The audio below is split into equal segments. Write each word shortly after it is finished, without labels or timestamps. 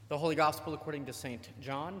The Holy Gospel according to St.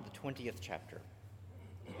 John, the 20th chapter.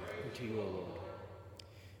 Glory to you, O Lord.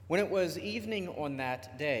 When it was evening on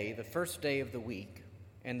that day, the first day of the week,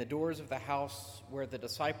 and the doors of the house where the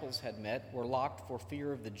disciples had met were locked for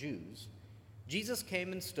fear of the Jews, Jesus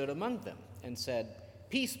came and stood among them and said,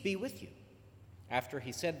 "Peace be with you." After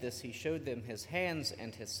he said this, he showed them his hands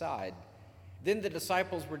and his side. Then the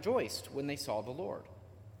disciples rejoiced when they saw the Lord.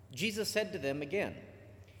 Jesus said to them again,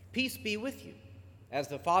 "Peace be with you. As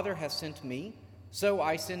the Father has sent me, so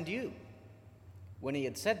I send you." When he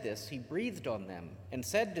had said this, he breathed on them and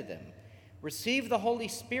said to them, "Receive the Holy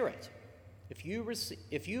Spirit. If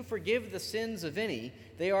you forgive the sins of any,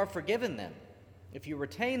 they are forgiven them. If you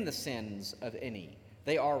retain the sins of any,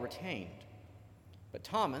 they are retained." But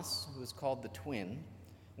Thomas, who is called the twin,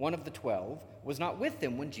 one of the 12, was not with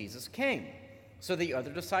them when Jesus came. So the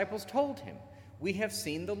other disciples told him, "We have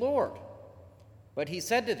seen the Lord." But he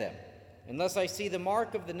said to them, "Unless I see the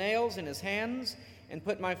mark of the nails in his hands, and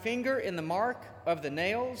put my finger in the mark of the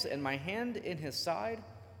nails and my hand in his side,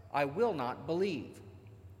 I will not believe."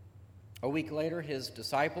 A week later, his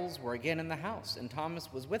disciples were again in the house, and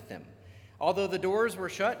Thomas was with them. Although the doors were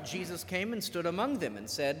shut, Jesus came and stood among them and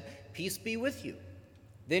said, "Peace be with you."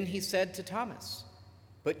 Then he said to Thomas,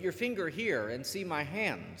 "Put your finger here and see my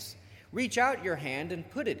hands. Reach out your hand and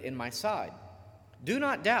put it in my side. Do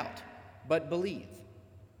not doubt, but believe."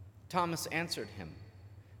 Thomas answered him,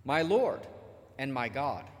 "My Lord and my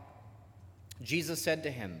God." Jesus said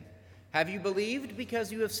to him, "Have you believed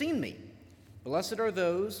because you have seen me? Blessed are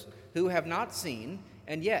those who have not seen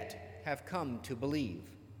and yet have come to believe."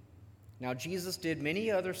 Now Jesus did many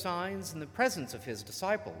other signs in the presence of his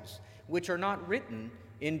disciples, which are not written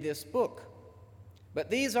in this book. But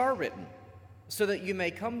these are written so that you may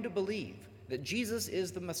come to believe that Jesus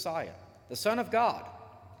is the Messiah, the Son of God,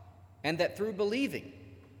 and that through believing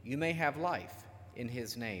you may have life in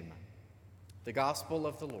his name. The Gospel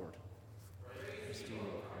of the Lord. Praise to you,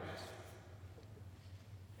 O Christ.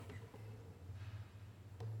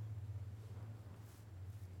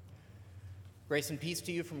 Grace and peace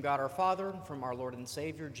to you from God our Father and from our Lord and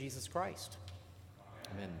Savior, Jesus Christ.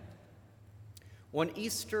 Amen. On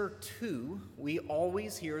Easter, too, we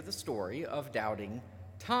always hear the story of doubting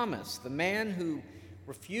Thomas, the man who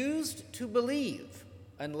refused to believe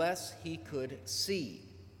unless he could see.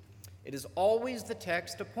 It is always the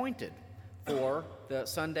text appointed for the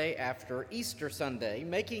Sunday after Easter Sunday,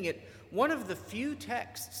 making it one of the few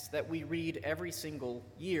texts that we read every single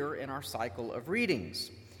year in our cycle of readings.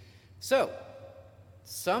 So,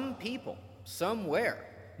 some people, somewhere,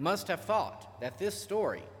 must have thought that this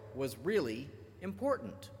story was really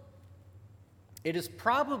important. It is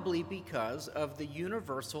probably because of the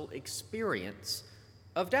universal experience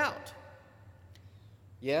of doubt.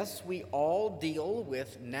 Yes, we all deal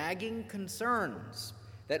with nagging concerns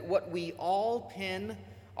that what we all pin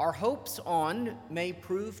our hopes on may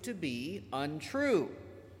prove to be untrue.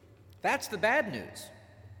 That's the bad news.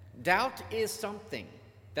 Doubt is something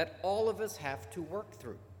that all of us have to work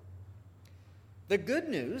through. The good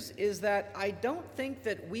news is that I don't think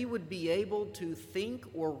that we would be able to think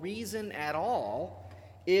or reason at all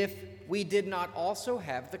if we did not also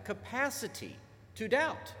have the capacity to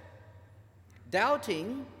doubt.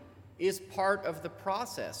 Doubting is part of the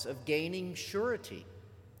process of gaining surety,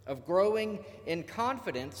 of growing in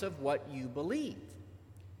confidence of what you believe.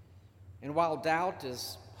 And while doubt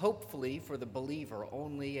is hopefully for the believer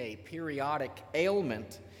only a periodic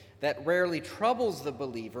ailment that rarely troubles the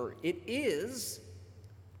believer, it is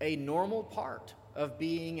a normal part of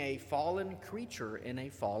being a fallen creature in a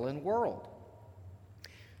fallen world.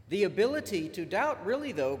 The ability to doubt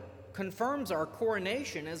really, though, confirms our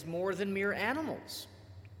coronation as more than mere animals.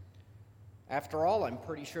 After all, I'm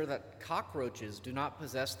pretty sure that cockroaches do not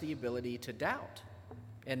possess the ability to doubt,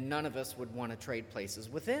 and none of us would want to trade places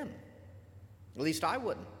with them. At least I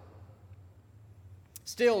wouldn't.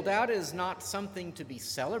 Still, doubt is not something to be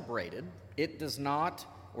celebrated. It does not,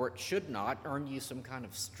 or it should not, earn you some kind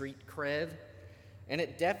of street cred, and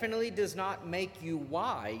it definitely does not make you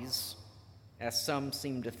wise, as some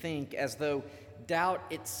seem to think, as though doubt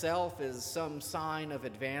itself is some sign of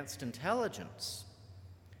advanced intelligence.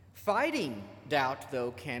 Fighting doubt,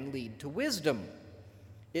 though, can lead to wisdom.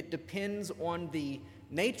 It depends on the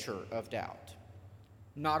nature of doubt.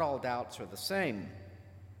 Not all doubts are the same.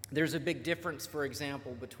 There's a big difference, for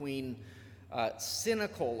example, between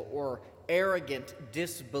cynical or arrogant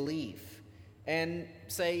disbelief and,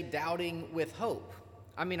 say, doubting with hope.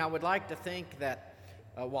 I mean, I would like to think that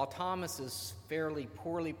while Thomas is fairly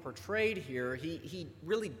poorly portrayed here, he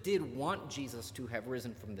really did want Jesus to have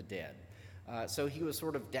risen from the dead. So he was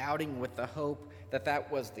sort of doubting with the hope that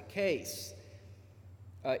that was the case.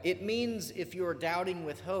 It means, if you are doubting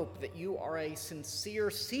with hope, that you are a sincere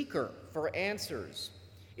seeker for answers.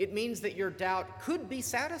 It means that your doubt could be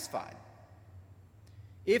satisfied.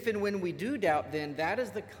 If and when we do doubt, then that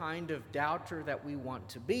is the kind of doubter that we want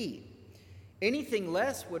to be. Anything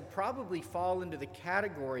less would probably fall into the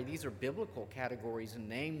category, these are biblical categories and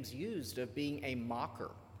names used, of being a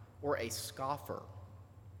mocker or a scoffer.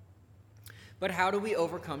 But how do we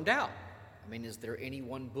overcome doubt? I mean, is there any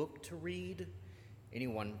one book to read, any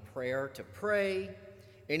one prayer to pray,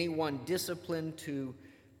 any one discipline to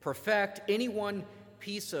perfect, any one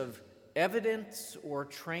piece of evidence or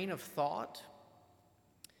train of thought?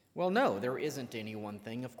 Well, no, there isn't any one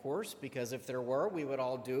thing, of course, because if there were, we would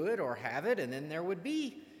all do it or have it, and then there would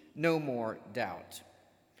be no more doubt.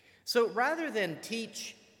 So rather than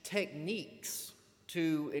teach techniques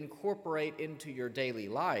to incorporate into your daily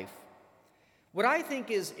life, what I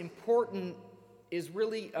think is important is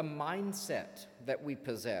really a mindset that we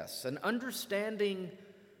possess, an understanding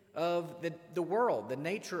of the world, the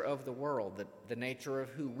nature of the world, the nature of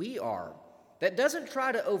who we are, that doesn't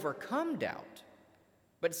try to overcome doubt,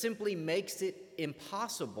 but simply makes it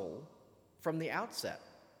impossible from the outset.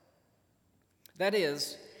 That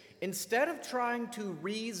is, instead of trying to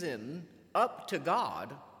reason up to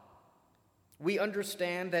God, we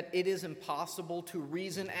understand that it is impossible to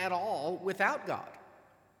reason at all without God.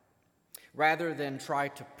 Rather than try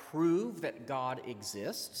to prove that God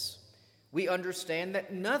exists, we understand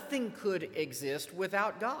that nothing could exist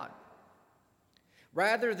without God.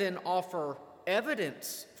 Rather than offer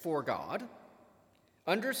evidence for God,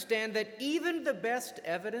 understand that even the best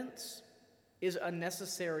evidence is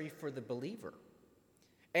unnecessary for the believer,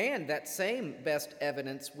 and that same best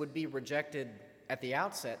evidence would be rejected at the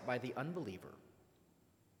outset by the unbeliever.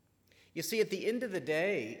 You see, at the end of the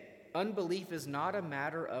day, unbelief is not a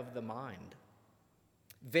matter of the mind.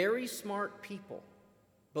 Very smart people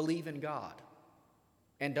believe in God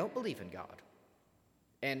and don't believe in God,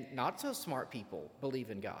 and not so smart people believe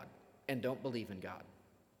in God and don't believe in God.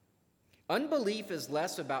 Unbelief is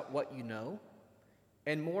less about what you know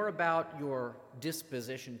and more about your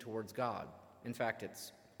disposition towards God. In fact,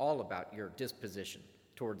 it's all about your disposition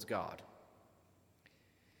towards God.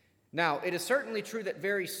 Now, it is certainly true that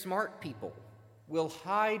very smart people will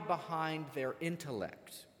hide behind their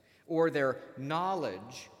intellect or their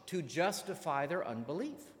knowledge to justify their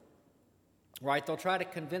unbelief. Right? They'll try to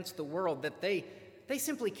convince the world that they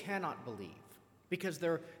simply cannot believe because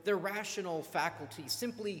their rational faculty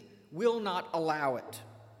simply will not allow it.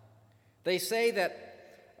 They say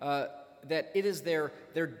that it is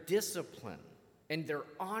their discipline and their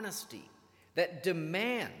honesty that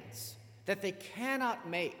demands that they cannot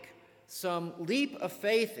make some leap of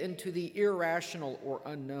faith into the irrational or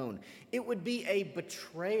unknown. It would be a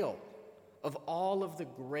betrayal of all of the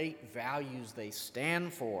great values they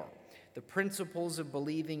stand for, the principles of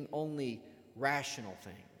believing only rational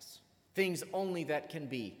things only that can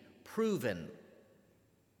be proven.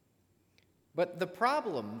 But the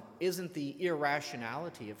problem isn't the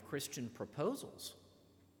irrationality of Christian proposals.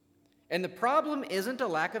 And the problem isn't a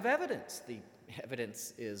lack of evidence. The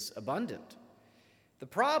evidence is abundant. The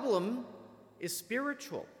problem is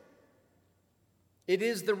spiritual. It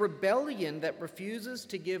is the rebellion that refuses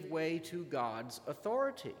to give way to God's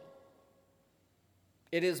authority.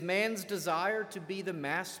 It is man's desire to be the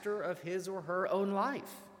master of his or her own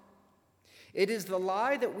life. It is the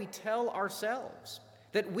lie that we tell ourselves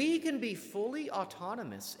that we can be fully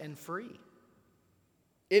autonomous and free.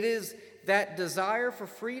 It is that desire for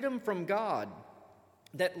freedom from God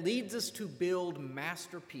that leads us to build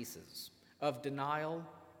masterpieces of denial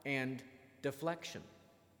and deflection.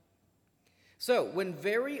 So, when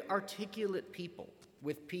very articulate people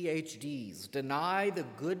with PhDs deny the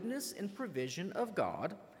goodness and provision of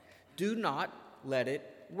God, do not let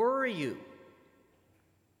it worry you.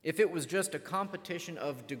 If it was just a competition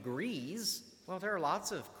of degrees, well, there are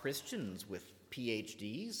lots of Christians with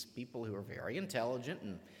PhDs, people who are very intelligent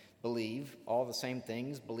and believe all the same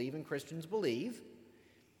things believing Christians believe.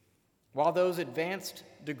 While those advanced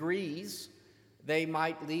degrees, they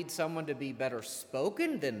might lead someone to be better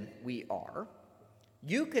spoken than we are,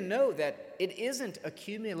 you can know that it isn't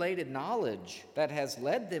accumulated knowledge that has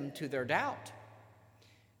led them to their doubt.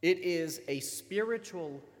 It is a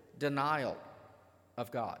spiritual denial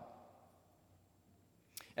of God.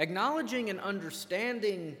 Acknowledging and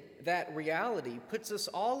understanding that reality puts us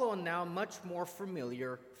all on now much more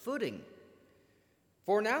familiar footing.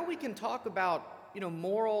 For now we can talk about,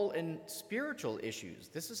 moral and spiritual issues.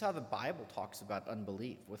 This is how the Bible talks about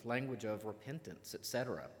unbelief, with language of repentance,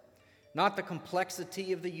 etc. Not the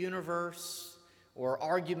complexity of the universe, or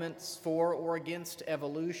arguments for or against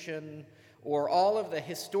evolution, or all of the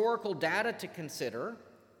historical data to consider,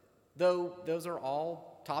 though those are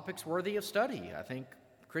all topics worthy of study. I think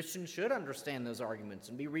Christians should understand those arguments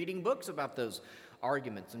and be reading books about those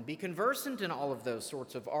arguments and be conversant in all of those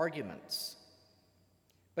sorts of arguments.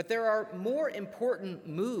 But there are more important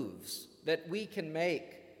moves that we can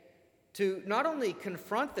make to not only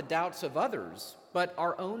confront the doubts of others, but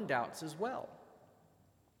our own doubts as well.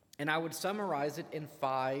 And I would summarize it in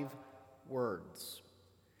 5 words: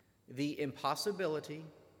 the impossibility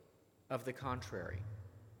of the contrary.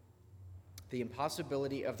 The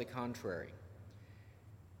impossibility of the contrary.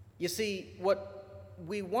 You see, what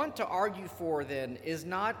we want to argue for then is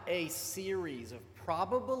not a series of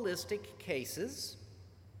probabilistic cases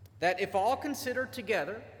that, if all considered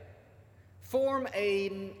together, form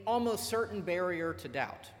an almost certain barrier to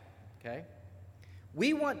doubt, okay?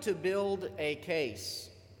 We want to build a case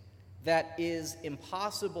that is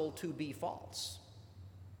impossible to be false.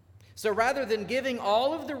 So rather than giving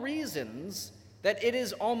all of the reasons that it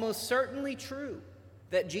is almost certainly true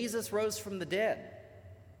that Jesus rose from the dead,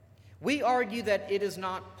 we argue that it is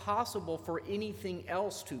not possible for anything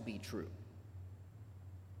else to be true.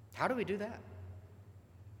 How do we do that?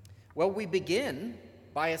 Well, we begin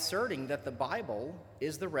by asserting that the Bible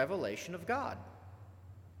is the revelation of God.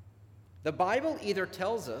 The Bible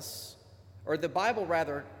tells us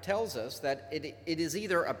that it is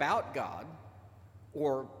either about God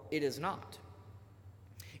or it is not.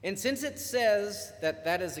 And since it says that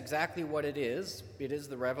that is exactly what it is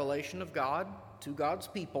the revelation of God to God's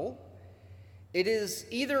people, it is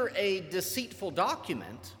either a deceitful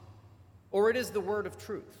document or it is the word of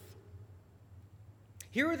truth.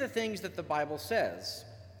 Here are the things that the Bible says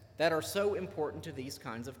that are so important to these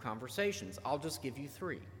kinds of conversations. I'll just give you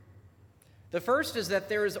 3. The first is that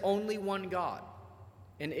there is only one God,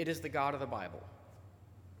 and it is the God of the Bible.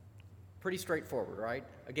 Pretty straightforward, right?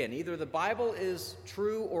 Again, either the Bible is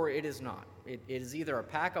true or it is not. It is either a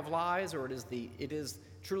pack of lies or it is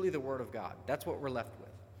truly the Word of God. That's what we're left with.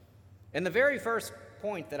 And the very first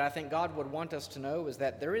point that I think God would want us to know is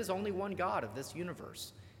that there is only one God of this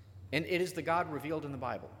universe, and it is the God revealed in the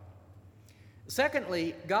Bible.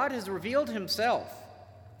 Secondly, God has revealed himself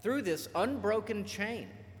through this unbroken chain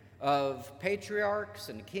of patriarchs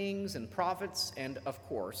and kings and prophets and, of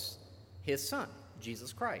course, his Son,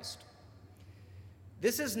 Jesus Christ.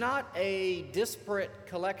 This is not a disparate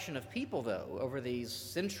collection of people, though, over these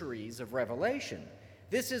centuries of revelation.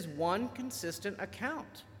 This is one consistent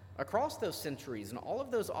account across those centuries and all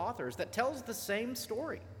of those authors that tells the same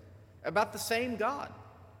story about the same God.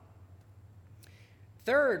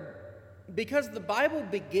 Third, because the Bible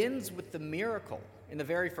begins with the miracle in the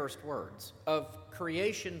very first words of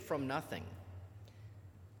creation from nothing,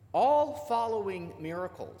 all following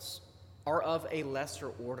miracles are of a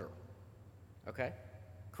lesser order, okay?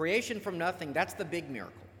 Creation from nothing, that's the big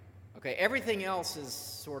miracle, okay? Everything else is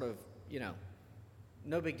sort of,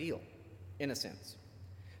 no big deal, in a sense.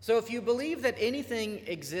 So if you believe that anything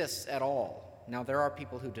exists at all, now there are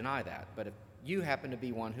people who deny that, but if you happen to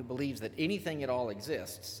be one who believes that anything at all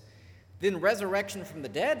exists, then resurrection from the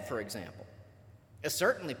dead, for example, is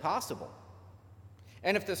certainly possible.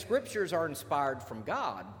 And if the scriptures are inspired from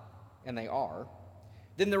God, and they are,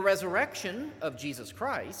 then the resurrection of Jesus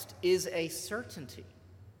Christ is a certainty.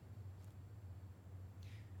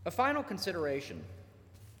 A final consideration.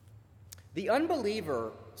 The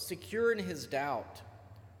unbeliever, secure in his doubt,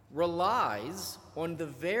 relies on the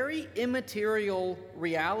very immaterial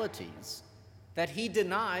realities that he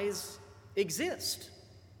denies exist.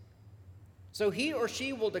 So he or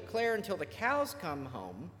she will declare until the cows come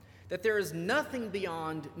home that there is nothing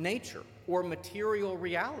beyond nature or material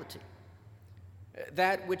reality,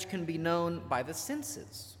 that which can be known by the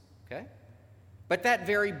senses, okay? But that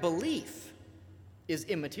very belief is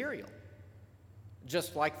immaterial,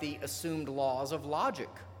 just like the assumed laws of logic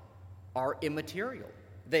are immaterial.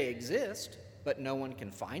 They exist, but no one can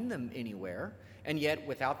find them anywhere. And yet,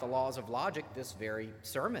 without the laws of logic, this very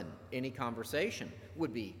sermon, any conversation,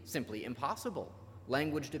 would be simply impossible.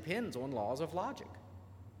 Language depends on laws of logic.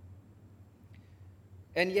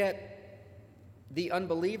 And yet, the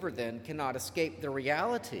unbeliever then cannot escape the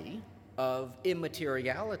reality of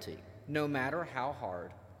immateriality, no matter how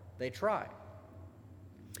hard they try.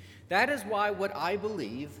 That is why what I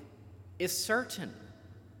believe is certain,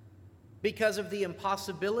 because of the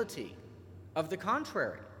impossibility of the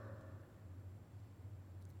contrary.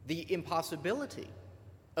 The impossibility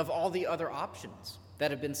of all the other options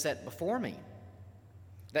that have been set before me.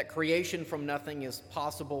 That creation from nothing is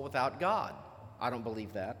possible without God. I don't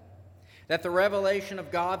believe that. That the revelation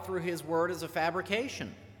of God through his word is a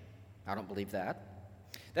fabrication. I don't believe that.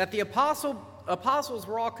 That the apostles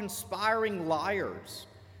were all conspiring liars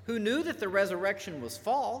who knew that the resurrection was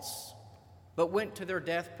false, but went to their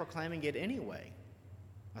death proclaiming it anyway.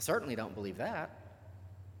 I certainly don't believe that.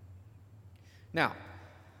 Now,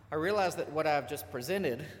 I realize that what I've just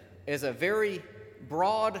presented is a very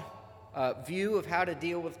broad view of how to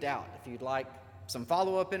deal with doubt. If you'd like some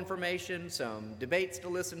follow-up information, some debates to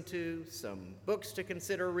listen to, some books to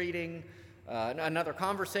consider reading, another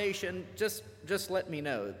conversation, just let me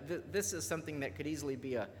know. This is something that could easily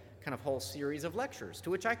be a kind of whole series of lectures to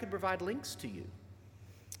which I could provide links to you.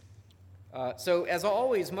 So as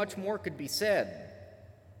always, much more could be said.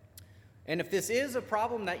 And if this is a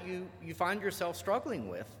problem that you find yourself struggling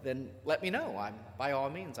with, then let me know. By all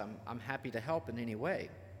means, I'm happy to help in any way.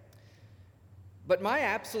 But my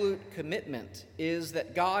absolute commitment is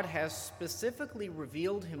that God has specifically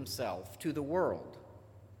revealed himself to the world.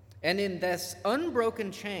 And in this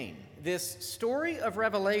unbroken chain, this story of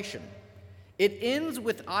Revelation, it ends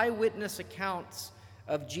with eyewitness accounts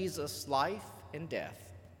of Jesus' life and death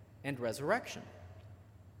and resurrection.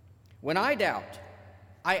 When I doubt,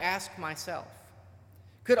 I ask myself,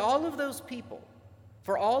 could all of those people,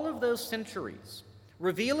 for all of those centuries,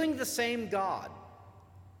 revealing the same God,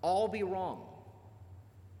 all be wrong?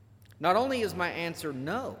 Not only is my answer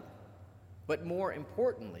no, but more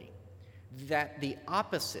importantly, that the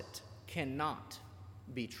opposite cannot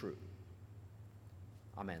be true.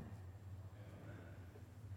 Amen.